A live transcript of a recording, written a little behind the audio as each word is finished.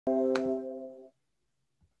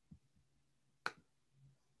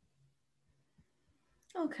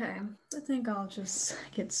Okay, I think I'll just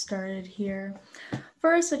get started here.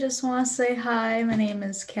 First, I just want to say hi. My name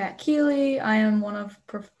is Kat Keeley. I am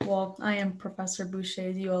I am Professor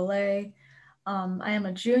Boucher's ULA. I am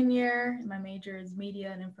a junior. My major is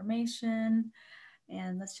media and information,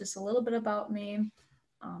 and that's just a little bit about me.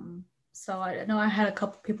 So I know I had a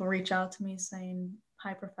couple people reach out to me saying,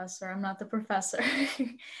 "Hi, Professor." I'm not the professor.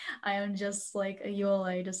 I am just like a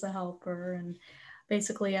ULA, just a helper, and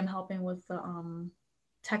basically I'm helping with the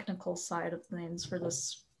technical side of things for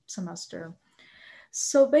this semester.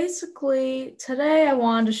 So basically, today I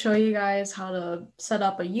wanted to show you guys how to set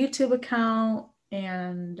up a YouTube account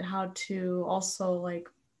and how to also like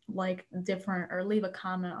different or leave a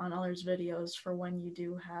comment on others' videos for when you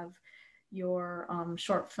do have your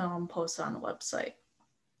short film posted on the website.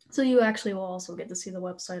 So you actually will also get to see the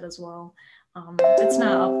website as well. It's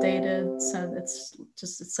not updated, so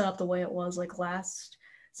it's set up the way it was like last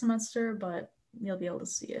semester, but you'll be able to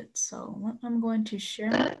see it. So I'm going to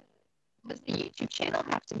share. Does the YouTube channel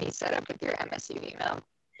have to be set up with your MSU email?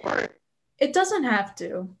 Or It doesn't have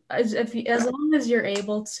to. As long as you're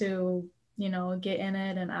able to, get in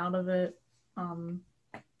it and out of it,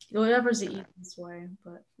 whatever's the easiest way.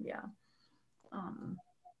 But yeah. Um,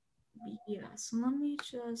 yeah, so let me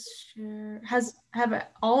just share. Have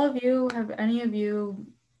any of you,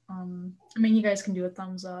 I mean, you guys can do a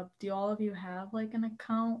thumbs up. Do all of you have like an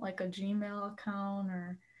account, like a Gmail account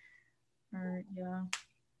yeah,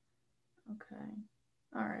 okay.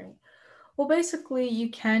 All right. Well, basically you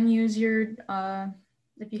can use your,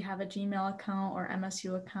 if you have a Gmail account or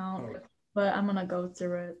MSU account, but I'm gonna go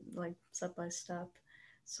through it like step by step.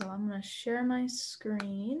 So I'm gonna share my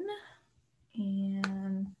screen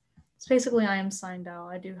and it's basically I am signed out.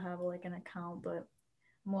 I do have like an account, but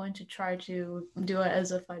I'm going to try to do it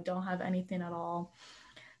as if I don't have anything at all.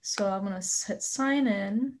 So I'm gonna hit sign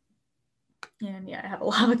in, and yeah, I have a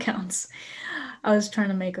lot of accounts. I was trying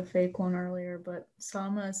to make a fake one earlier, but so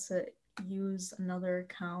I'm gonna use another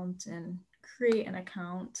account and create an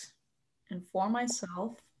account and for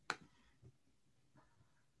myself.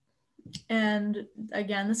 And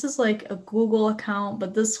again, this is like a Google account,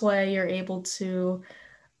 but this way you're able to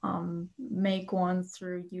make one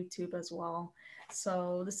through YouTube as well.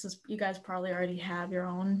 So this is, you guys probably already have your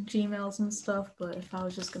own Gmails and stuff, but if I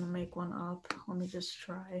was just gonna make one up, let me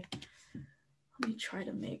try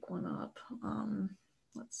to make one up.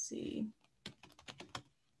 Let's see.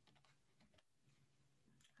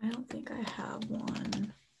 I don't think I have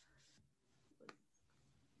one.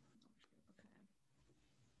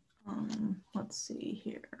 Let's see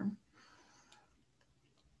here.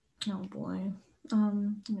 Oh boy.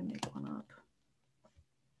 I'm gonna make one up.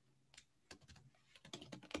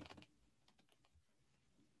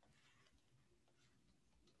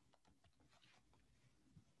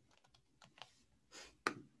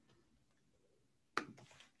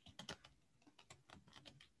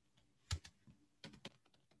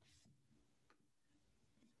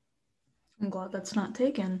 I'm glad that's not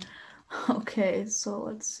taken. Okay, so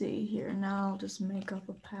let's see here. Now I'll just make up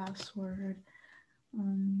a password.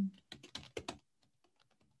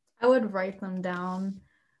 I would write them down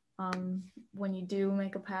when you do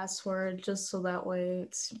make a password, just so that way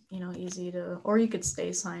it's easy to, or you could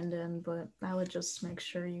stay signed in, but I would just make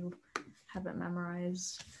sure you have it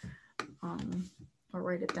memorized or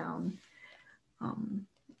write it down.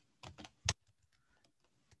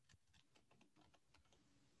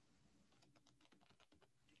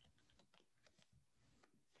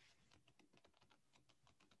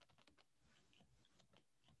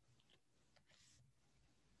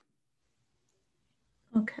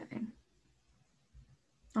 Okay.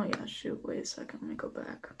 Oh yeah, shoot, wait a second, let me go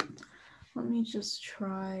back. Let me just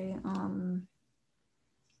try, let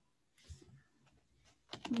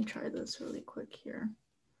me try this really quick here.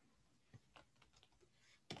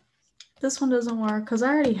 This one doesn't work because I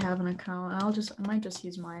already have an account. I might just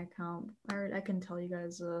use my account. I can tell you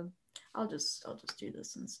guys, I'll just do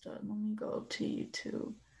this instead. Let me go to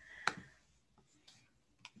YouTube.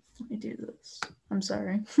 Let me do this. I'm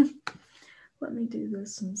sorry. Let me do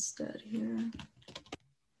this instead here.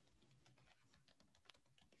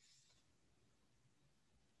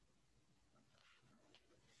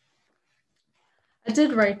 I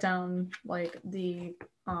did write down like the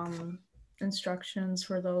instructions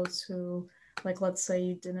for those who, like, let's say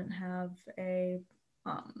you didn't have a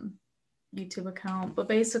YouTube account, but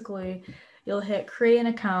basically you'll hit create an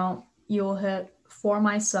account, you'll hit for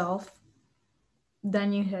myself,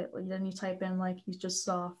 then you type in, like you just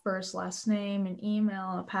saw, first, last name, an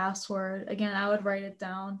email, a password. Again, I would write it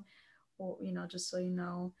down, or just so you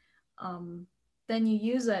know. Then you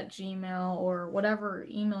use that Gmail or whatever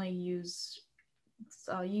email you use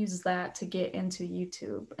use that to get into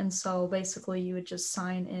YouTube. And so basically, you would just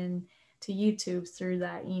sign in to YouTube through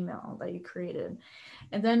that email that you created.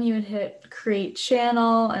 And then you would hit create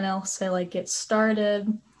channel, and it'll say like get started.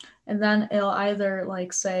 And then it'll either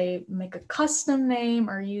like say make a custom name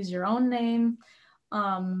or use your own name.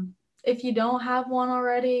 If you don't have one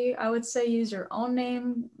already, I would say use your own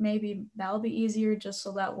name. Maybe that'll be easier, just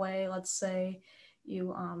so that way, let's say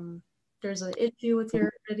you there's an issue with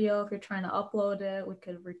your video, if you're trying to upload it, we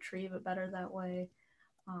could retrieve it better that way.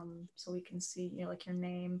 So we can see, like your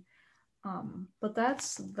name. But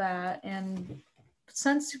that's that. And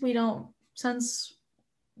since we don't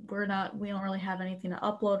really have anything to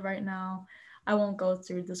upload right now, I won't go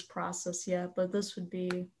through this process yet, but this would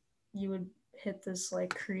be, you would hit this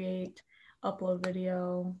like create upload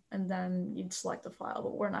video, and then you'd select the file,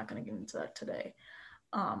 but we're not going to get into that today,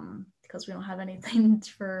 because we don't have anything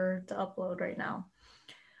to upload right now.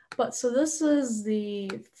 But so this is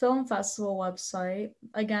the film festival website.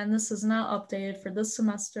 Again, this is not updated for this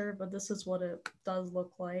semester, but this is what it does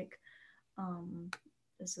look like.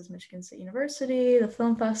 This is Michigan State University, the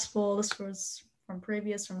film festival. This was from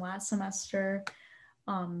last semester.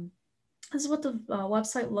 This is what the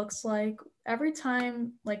website looks like. Every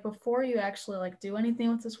time, like before you actually like do anything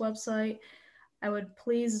with this website, I would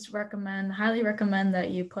highly recommend that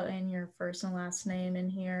you put in your first and last name in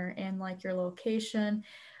here, and like your location.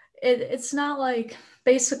 It's not like,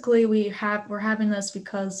 basically we're having this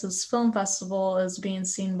because this film festival is being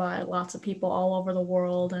seen by lots of people all over the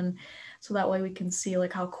world, and so that way we can see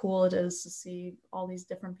like how cool it is to see all these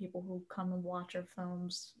different people who come and watch our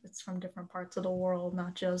films. It's from different parts of the world,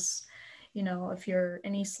 not just, if you're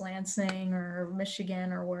in East Lansing or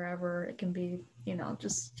Michigan or wherever. It can be,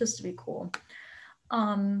 just to be cool.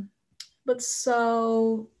 But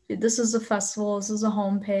so this is a festival, this is a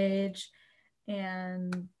homepage,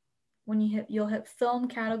 and when you'll hit film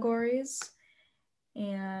categories,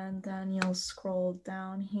 and then you'll scroll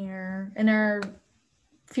down here, and there are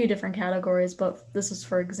a few different categories, but this is,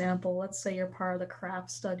 for example, let's say you're part of the craft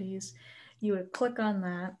studies. You would click on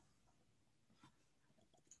that,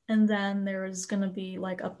 and then there's going to be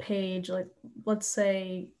like a page, like let's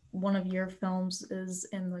say one of your films is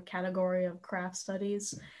in the category of craft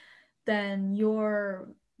studies, then your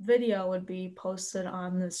video would be posted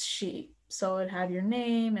on this sheet. So it'd have your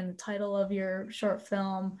name and the title of your short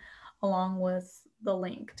film along with the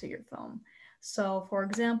link to your film. So for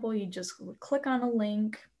example, you just would click on a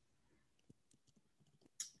link,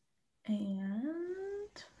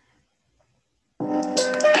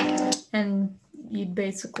 and you'd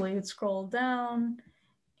basically scroll down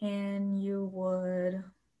and you would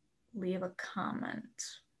leave a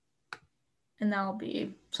comment. And that'll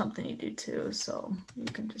be something you do too. So you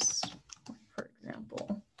can just, for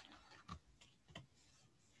example.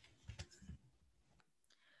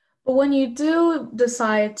 But when you do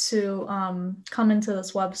decide to come into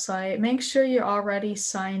this website, make sure you're already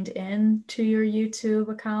signed in to your YouTube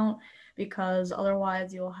account, because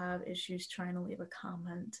otherwise you'll have issues trying to leave a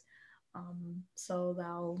comment. So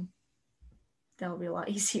that'll be a lot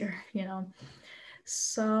easier,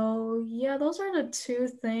 So yeah, those are the two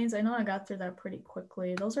things. I know I got through that pretty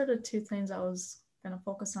quickly. Those are the two things I was going to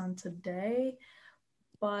focus on today.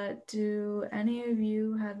 But do any of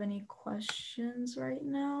you have any questions right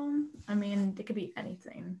now? I mean, it could be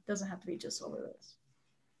anything. It doesn't have to be just over this.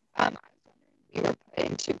 We were put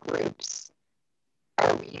into groups.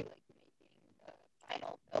 Are we like making the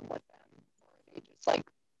final film with them, or are they just like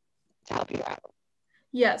to help you out?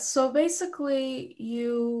 Yes. So basically,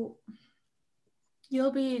 you'll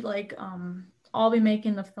be like all be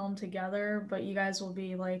making the film together, but you guys will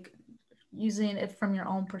be like using it from your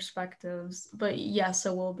own perspectives. But yes,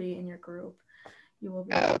 it will be in your group. You will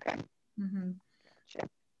be. Oh, okay. Mm-hmm. Gotcha.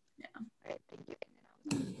 Yeah. All right, thank you.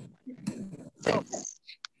 Since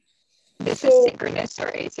this is synchronous or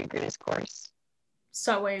asynchronous course.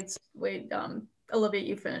 So wait, Olivia,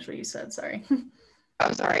 you finished what you said. Sorry.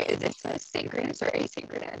 Oh, sorry. Is this a synchronous or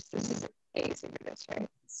asynchronous? This is asynchronous, right?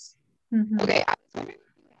 Mm-hmm. Okay, I was wondering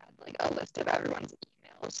if you had like a list of everyone's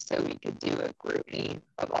emails so we could do a group meet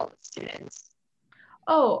of all the students.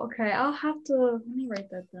 Oh, okay. Let me write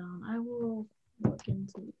that down. I will look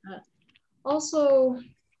into that. Also,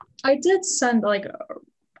 I did send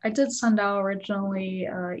out originally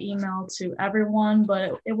email to everyone,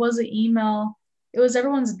 but it was an email. It was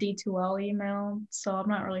everyone's D2L email, so I'm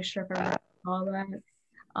not really sure if everyone saw that.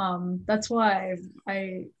 That's why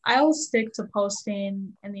I'll stick to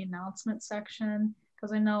posting in the announcement section,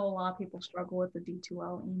 because I know a lot of people struggle with the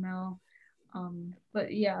D2L email.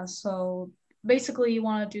 But yeah, so basically you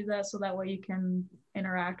want to do that so that way you can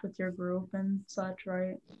interact with your group and such,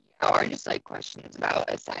 right? or just like questions about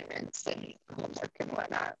assignments and homework and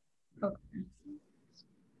whatnot. Okay.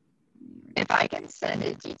 If I can send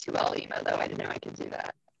a D2L email, though, I didn't know I could do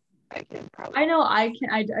that. I can probably. I know I can.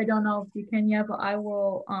 I don't know if you can yet, but I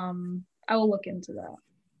will. I will look into that.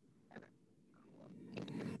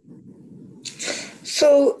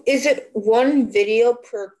 So is it one video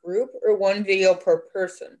per group or one video per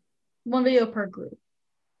person? One video per group.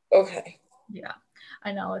 Okay. Yeah,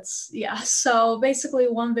 I know yeah. So basically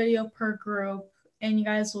one video per group, and you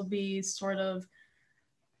guys will be sort of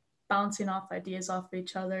bouncing off ideas off of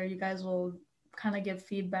each other. You guys will kind of give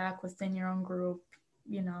feedback within your own group,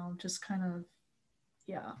 just kind of,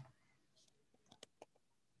 yeah.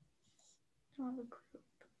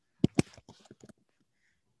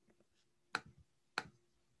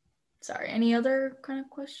 Sorry, any other kind of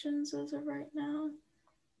questions as of right now?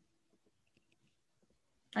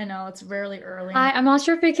 I know it's really early. I'm not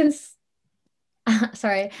sure if we can.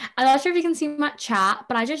 Sorry, I'm not sure if you can see my chat,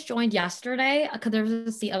 but I just joined yesterday because there was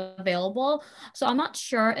a seat available. So I'm not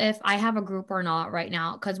sure if I have a group or not right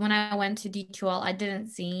now. Because when I went to D2L, I didn't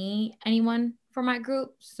see anyone for my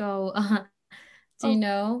group. So do you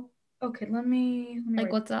know? Okay, let me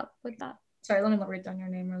like what's up with that? Sorry, let me write down your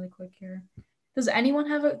name really quick here. Does everyone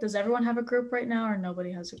have a group right now, or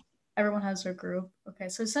everyone has their group? Okay,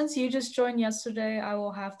 so since you just joined yesterday, I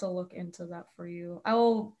will have to look into that for you.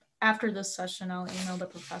 After this session, I'll email the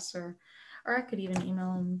professor, or I could even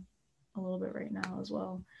email him a little bit right now as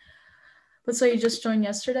well. But so you just joined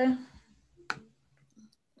yesterday?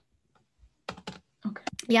 Okay.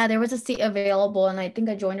 Yeah, there was a seat available, and I think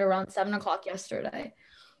I joined around 7 o'clock yesterday.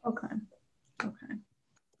 Okay.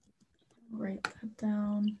 Write that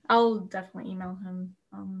down. I'll definitely email him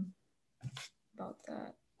about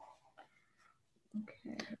that.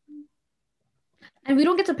 Okay. And we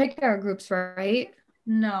don't get to pick our groups, right?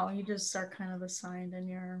 No, you just are kind of assigned in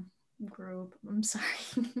your group. I'm sorry.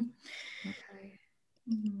 Okay.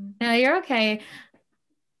 No, you're okay.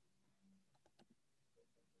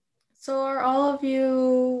 So are all of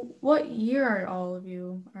you, what year are all of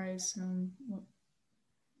you, I assume? I'm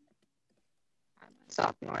a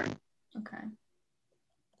sophomore. Okay.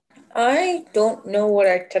 I don't know what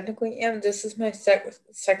I technically am. This is my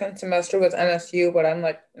second semester with NSU, but I'm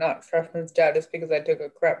like not freshman status because I took a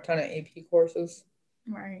crap ton of AP courses.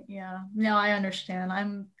 Right, yeah. No, I understand.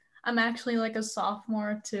 I'm actually like a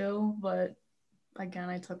sophomore too, but again,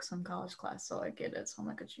 I took some college class, so I get it. So I'm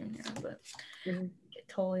like a junior, but I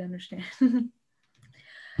totally understand.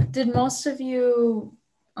 Did most of you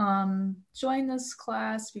join this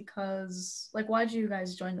class because, like, why did you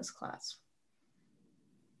guys join this class?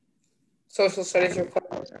 Social studies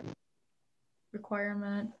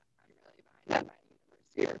requirement.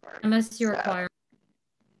 MSU requirement.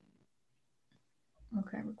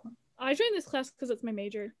 Okay. I joined this class because it's my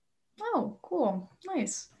major. Oh, cool.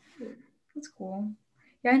 Nice. That's cool.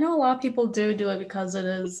 Yeah, I know a lot of people do it because it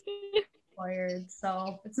is required.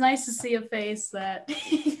 So it's nice to see a face that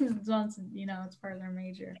wants, it's part of their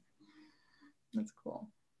major. That's cool.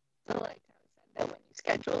 So like I said, that when you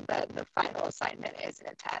scheduled that the final assignment isn't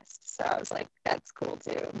a test. So I was like, that's cool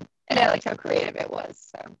too. And I liked how creative it was.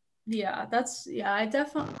 So yeah,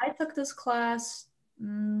 I took this class, let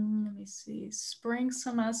me see, spring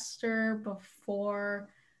semester before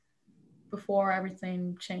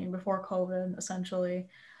everything changed, before COVID, essentially.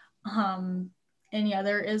 And yeah,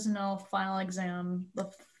 there is no final exam.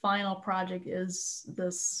 The final project is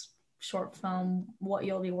this short film, what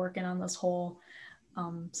you'll be working on this whole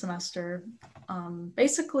semester.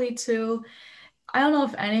 Basically, too, I don't know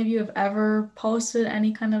if any of you have ever posted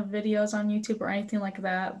any kind of videos on YouTube or anything like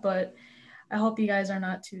that, but I hope you guys are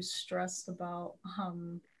not too stressed about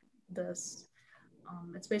this.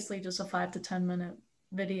 It's basically just a 5 to 10 minute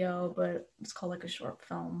video, but it's called like a short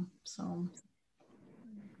film. So,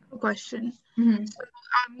 question. Mm-hmm. So,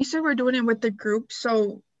 you said we're doing it with the group.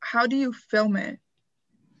 So how do you film it?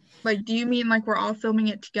 Like, do you mean like we're all filming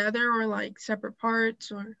it together or like separate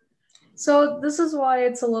parts or? So this is why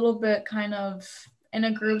it's a little bit kind of in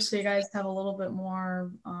a group, so you guys have a little bit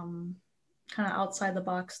more kind of outside the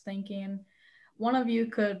box thinking. One of you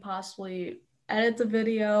could possibly edit the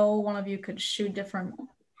video, one of you could shoot different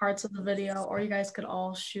parts of the video, or you guys could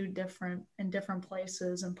all shoot in different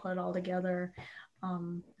places and put it all together.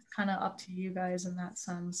 It's kind of up to you guys in that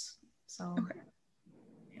sense. So, okay.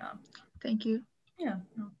 Yeah. Thank you. Yeah.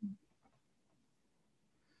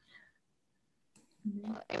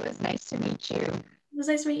 Well, it was nice to meet you. It was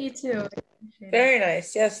nice to meet you too. Very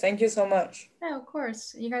nice. Yes, thank you so much. Yeah, of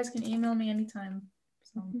course. You guys can email me anytime.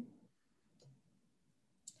 So.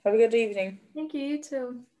 Have a good evening. Thank you. You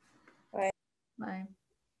too. Bye. Bye.